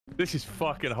This is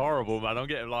fucking horrible, man. I'm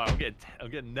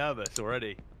getting nervous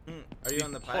already. Are you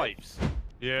on the pipes?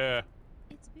 Yeah.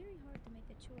 It's very hard to make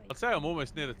a choice. I'd say I'm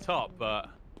almost near the top, but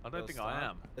I don't think I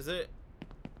am. Is it?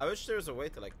 I wish there was a way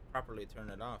to like properly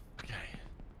turn it off. Okay.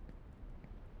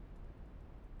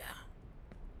 Yeah.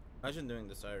 Imagine doing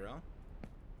this IRL.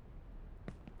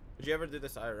 Would you ever do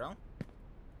this IRL?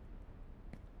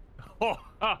 Oh,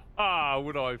 ha, ha,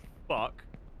 would I fuck?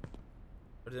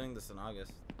 We're doing this in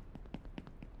August.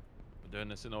 We're doing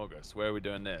this in August. Where are we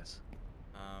doing this?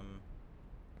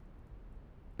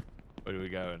 Where are we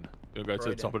going? We'll go to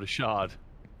the top of the shard.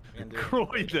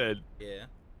 Croydon. Yeah.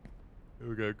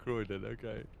 We'll go Croydon,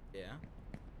 okay. Yeah.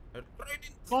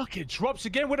 Fuck, it drops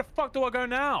again. Where the fuck do I go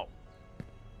now?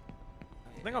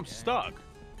 I think I'm stuck.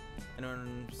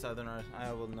 Anyone in Southern Earth,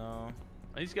 I will know.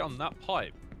 I need to get on that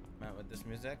pipe. Matt with this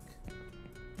music.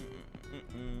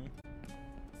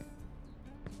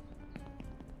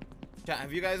 Chat,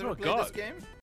 have you guys ever played this game?